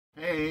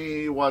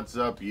what's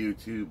up,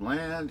 YouTube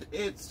land?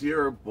 It's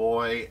your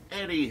boy,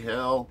 Eddie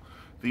Hill,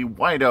 the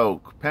White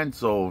Oak,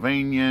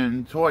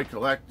 Pennsylvanian toy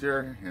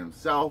collector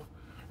himself,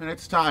 and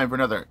it's time for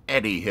another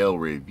Eddie Hill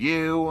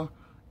review.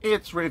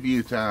 It's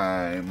review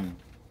time,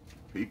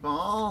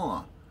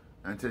 people.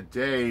 And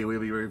today we'll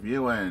be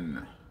reviewing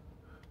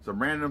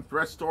some random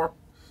thrift store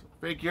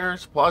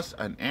figures plus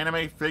an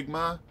anime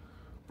Figma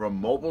from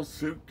Mobile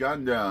Suit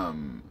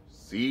Gundam.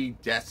 See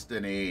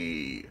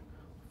Destiny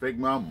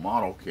Figma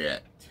model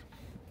kit.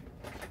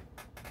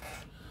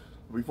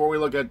 Before we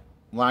look at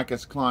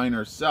Lacus Klein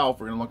herself,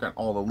 we're going to look at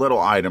all the little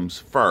items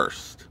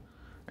first,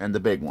 and the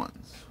big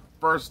ones.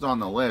 First on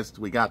the list,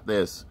 we got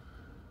this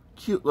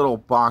cute little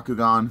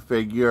Bakugan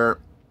figure.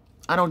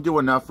 I don't do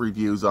enough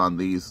reviews on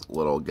these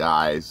little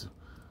guys,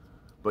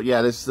 but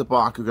yeah, this is the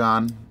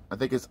Bakugan. I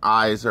think his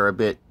eyes are a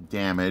bit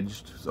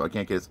damaged, so I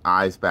can't get his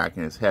eyes back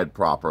in his head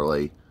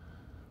properly,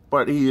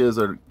 but he is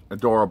an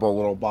adorable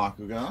little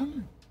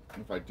Bakugan,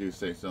 if I do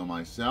say so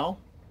myself.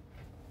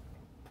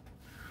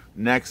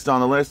 Next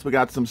on the list, we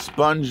got some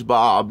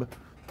SpongeBob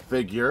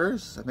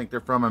figures. I think they're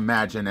from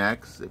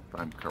imaginex, if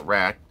I'm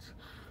correct,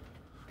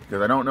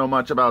 because I don't know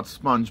much about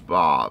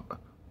SpongeBob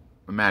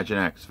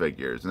imaginex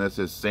figures. And this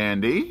is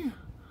Sandy.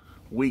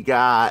 We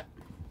got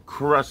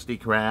Krusty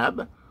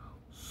Krab,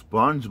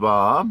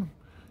 SpongeBob,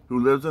 who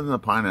lives in the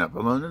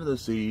pineapple under the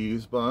sea,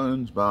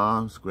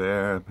 SpongeBob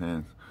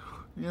SquarePants.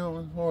 You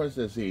know, what's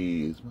the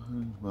sea,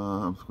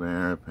 SpongeBob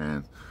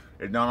SquarePants.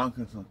 It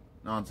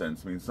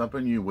nonsense means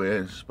something you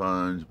wish,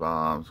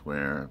 SpongeBob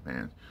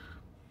SquarePants.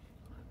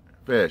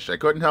 Fish. I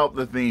couldn't help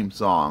the theme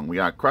song. We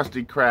got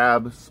Krusty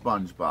Krab,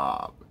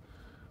 SpongeBob.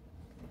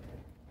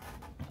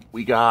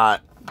 We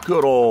got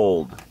good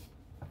old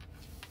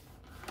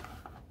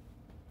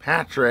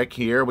Patrick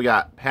here. We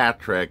got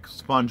Patrick,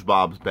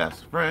 SpongeBob's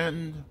best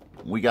friend.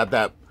 We got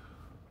that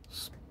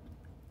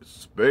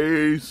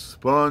Space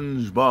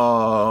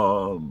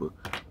SpongeBob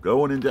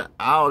going into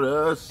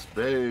outer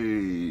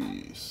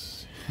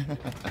space.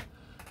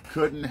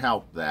 Couldn't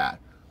help that.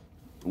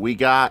 We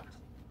got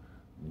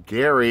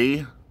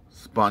Gary,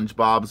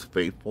 SpongeBob's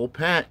faithful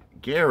pet,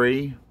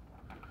 Gary.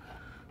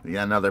 We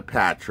got another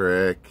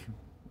Patrick.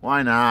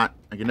 Why not?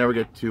 I can never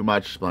get too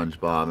much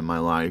SpongeBob in my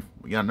life.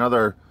 We got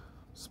another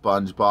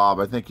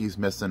SpongeBob. I think he's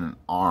missing an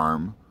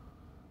arm.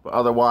 But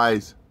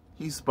otherwise,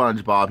 he's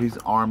SpongeBob. He's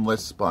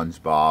armless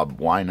SpongeBob.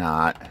 Why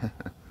not?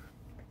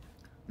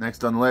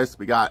 Next on the list,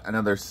 we got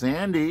another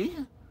Sandy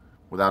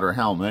without her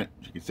helmet.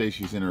 You could say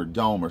she's in her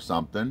dome or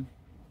something.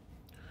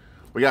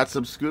 We got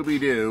some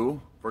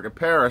Scooby-Doo for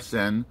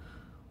comparison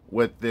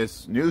with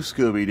this new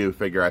Scooby-Doo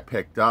figure I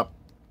picked up.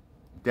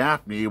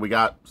 Daphne, we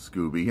got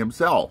Scooby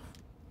himself.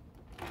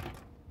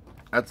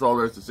 That's all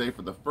there's to say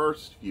for the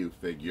first few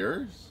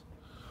figures.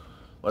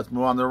 Let's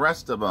move on to the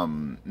rest of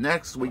them.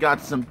 Next, we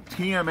got some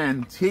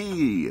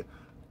TMNT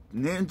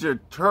Ninja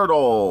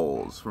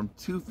Turtles from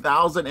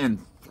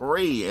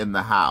 2003 in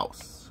the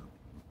house.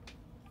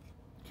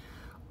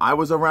 I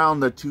was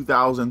around the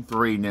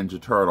 2003 Ninja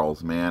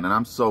Turtles, man, and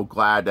I'm so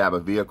glad to have a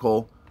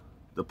vehicle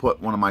to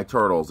put one of my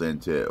turtles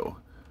into.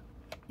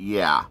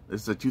 Yeah,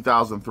 this is a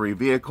 2003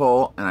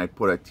 vehicle, and I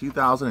put a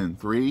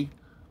 2003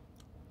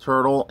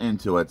 turtle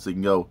into it, so you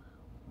can go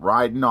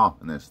riding off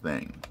in this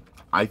thing.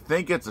 I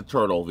think it's a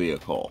turtle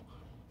vehicle.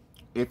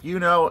 If you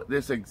know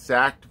this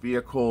exact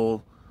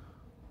vehicle,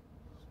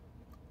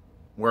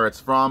 where it's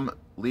from,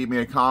 leave me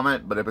a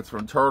comment, but if it's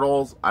from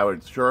Turtles, I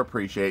would sure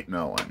appreciate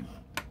knowing.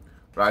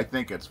 But I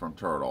think it's from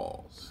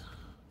Turtles.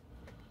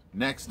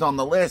 Next on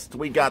the list,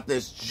 we got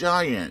this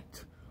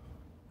giant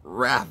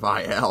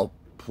Raphael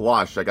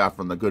plush I got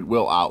from the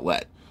Goodwill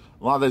outlet.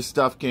 A lot of this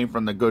stuff came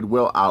from the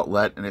Goodwill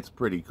outlet, and it's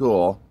pretty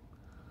cool.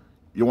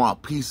 You want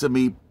a piece of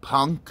me,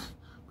 punk?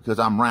 Because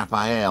I'm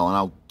Raphael, and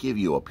I'll give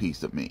you a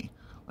piece of me.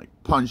 Like,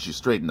 punch you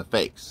straight in the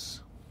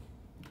face.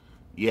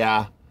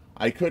 Yeah,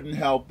 I couldn't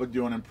help but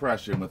do an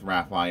impression with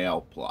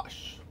Raphael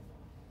plush.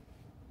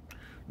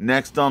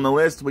 Next on the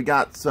list, we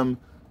got some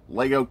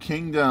Lego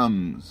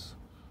Kingdoms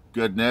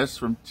goodness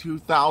from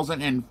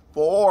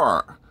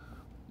 2004.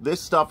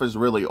 This stuff is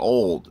really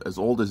old as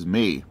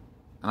me.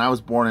 And I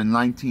was born in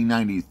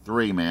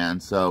 1993, man,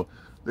 so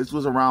this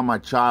was around my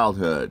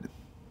childhood.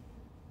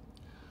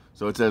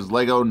 So it says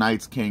Lego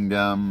Knights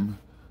Kingdom.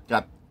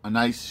 Got a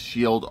nice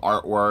shield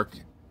artwork.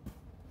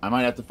 I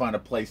might have to find a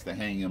place to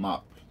hang him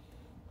up,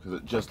 because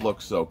it just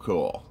looks so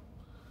cool.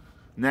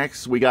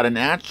 Next, we got an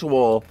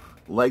actual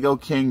Lego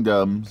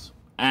Kingdoms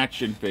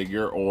action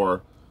figure,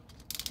 or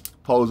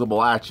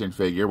posable action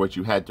figure, which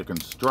you had to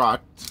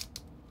construct.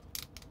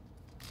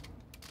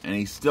 And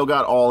he's still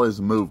got all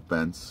his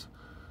movements.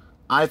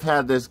 I've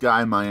had this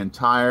guy my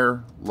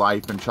entire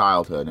life and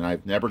childhood, and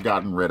I've never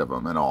gotten rid of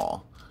him at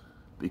all.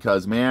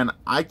 Because, man,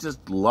 I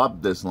just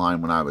loved this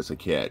line when I was a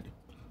kid.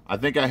 I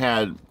think I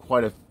had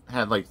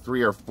like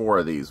 3 or 4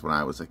 of these when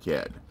I was a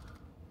kid.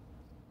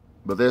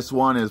 But this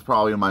one is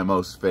probably my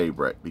most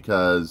favorite,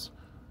 because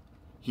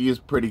he is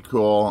pretty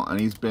cool, and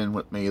he's been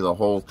with me the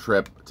whole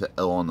trip to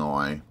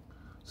Illinois.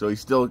 So he's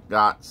still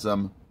got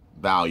some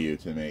value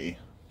to me.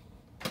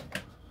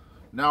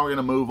 Now we're going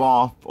to move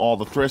off all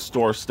the thrift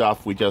store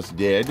stuff we just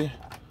did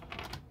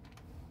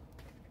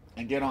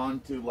and get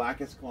on to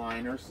Lacus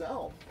Klein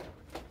herself.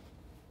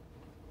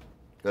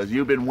 Because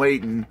you've been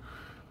waiting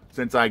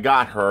since I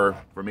got her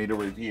for me to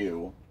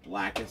review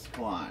Lacus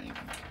Klein.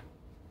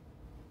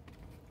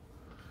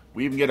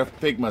 We even get a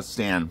Figma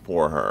stand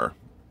for her.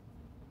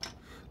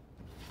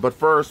 But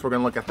first, we're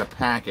going to look at the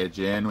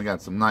packaging. We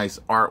got some nice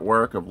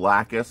artwork of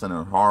Lacus and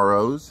her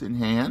Haros in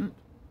hand.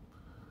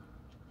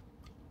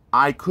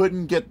 I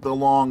couldn't get the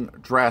long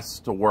dress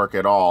to work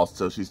at all,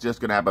 so she's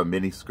just going to have a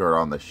mini skirt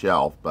on the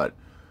shelf. But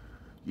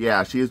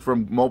yeah, she's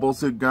from Mobile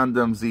Suit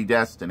Gundam Z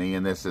Destiny,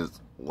 and this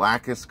is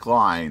Lacus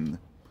Klein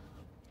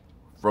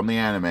from the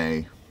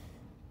anime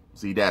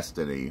Z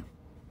Destiny.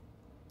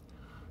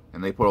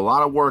 And they put a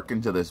lot of work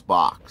into this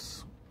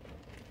box.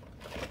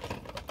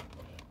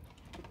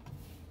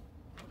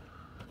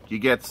 You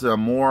get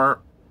some more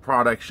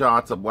product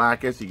shots of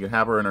Lacus. You can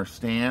have her in her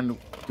stand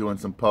doing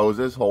some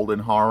poses, holding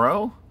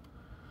Haro.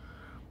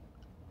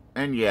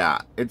 And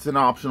yeah, it's an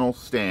optional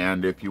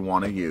stand if you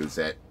want to use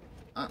it.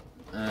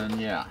 And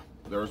yeah,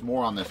 there's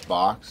more on this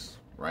box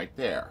right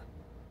there.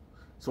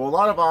 So a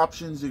lot of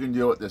options you can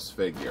do with this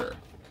figure.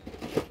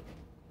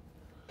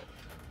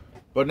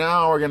 But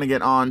now we're going to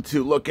get on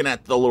to looking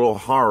at the little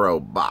Haro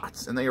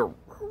bots. And they are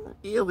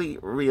really,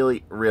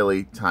 really,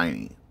 really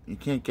tiny. You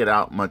can't get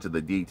out much of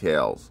the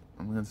details.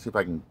 I'm going to see if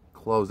I can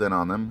close in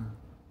on them.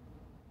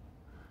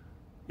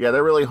 Yeah,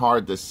 they're really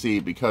hard to see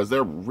because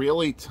they're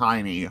really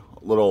tiny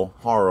little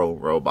Haro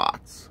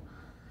robots.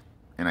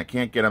 And I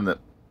can't get them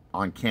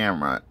on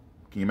camera.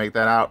 Can you make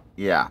that out?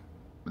 Yeah.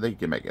 I think you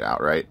can make it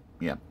out, right?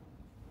 Yeah.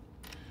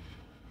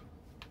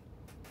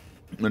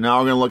 And now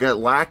we're going to look at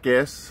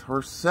Lacus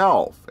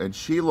herself. And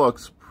she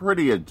looks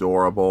pretty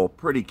adorable,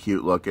 pretty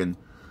cute looking.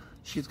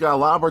 She's got a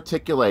lot of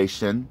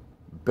articulation.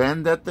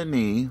 Bend at the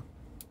knee.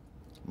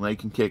 Leg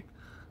can kick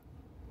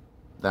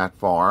that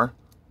far.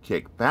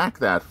 Kick back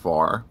that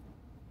far.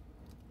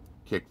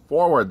 Kick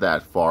forward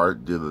that far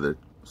due to the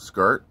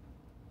skirt.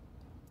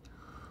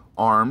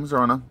 Arms are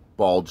on a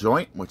ball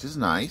joint, which is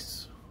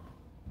nice.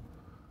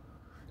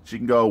 She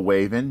can go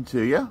waving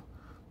to you,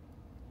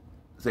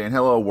 saying,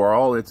 "Hello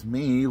world, it's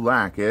me,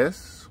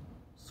 Lacus."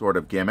 Sort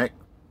of gimmick.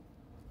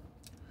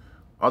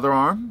 Other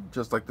arm,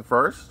 just like the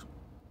first.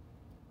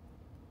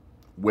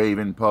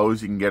 Waving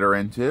pose you can get her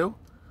into.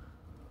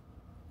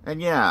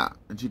 And yeah,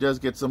 and she does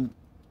get some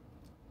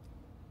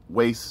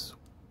waist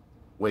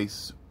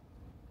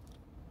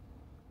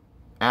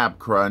ab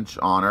crunch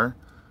on her.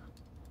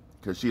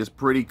 Because she is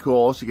pretty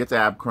cool. She gets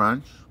ab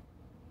crunch.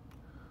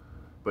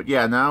 But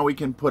yeah, now we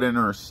can put in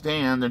her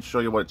stand and show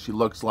you what she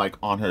looks like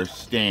on her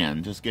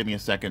stand. Just give me a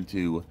second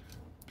to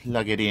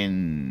plug it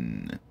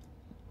in.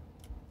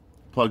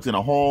 Plugs in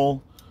a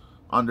hole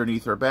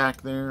underneath her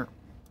back there.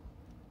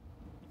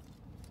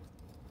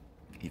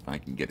 If I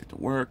can get it to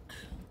work.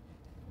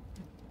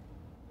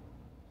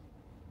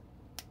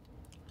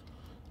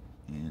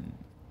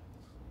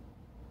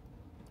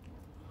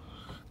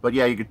 But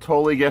yeah, you could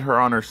totally get her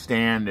on her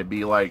stand and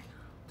be like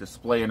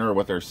displaying her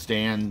with her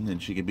stand,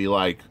 and she could be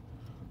like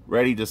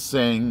ready to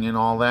sing and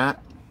all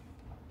that.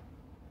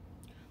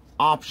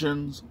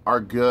 Options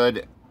are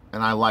good,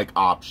 and I like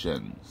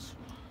options.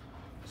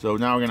 So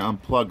now we're going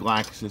to unplug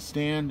Lacus'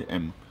 stand,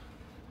 and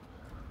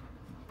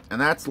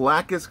that's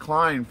Lacus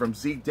Klein from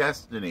Z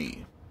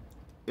Destiny.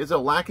 Is a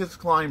Lacus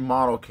Klein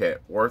model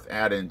kit worth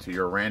adding to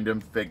your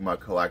random Figma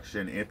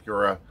collection if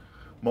you're a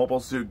Mobile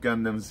Suit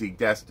Gundam Z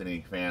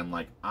Destiny fan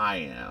like I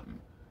am?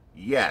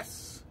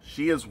 Yes,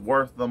 she is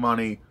worth the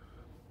money.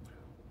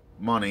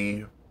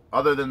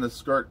 Other than the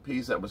skirt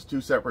piece that was two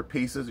separate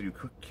pieces you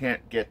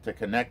can't get to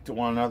connect to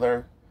one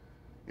another,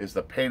 is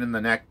the pain in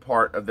the neck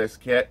part of this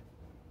kit.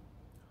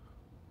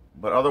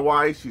 But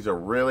otherwise, she's a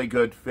really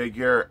good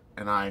figure,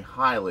 and I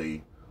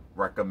highly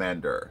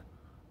recommend her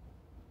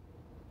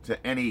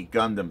to any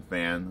Gundam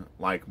fan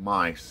like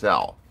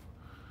myself.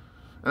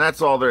 And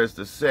that's all there is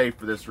to say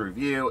for this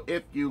review.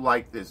 If you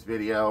like this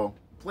video,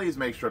 please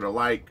make sure to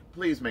like,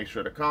 please make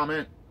sure to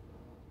comment,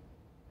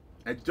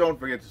 and don't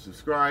forget to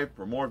subscribe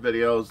for more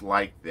videos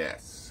like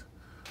this.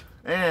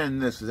 And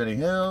this is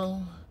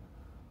Anyhill,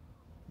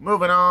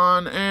 moving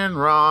on and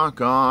rock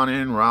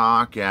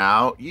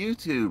out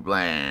YouTube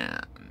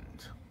land.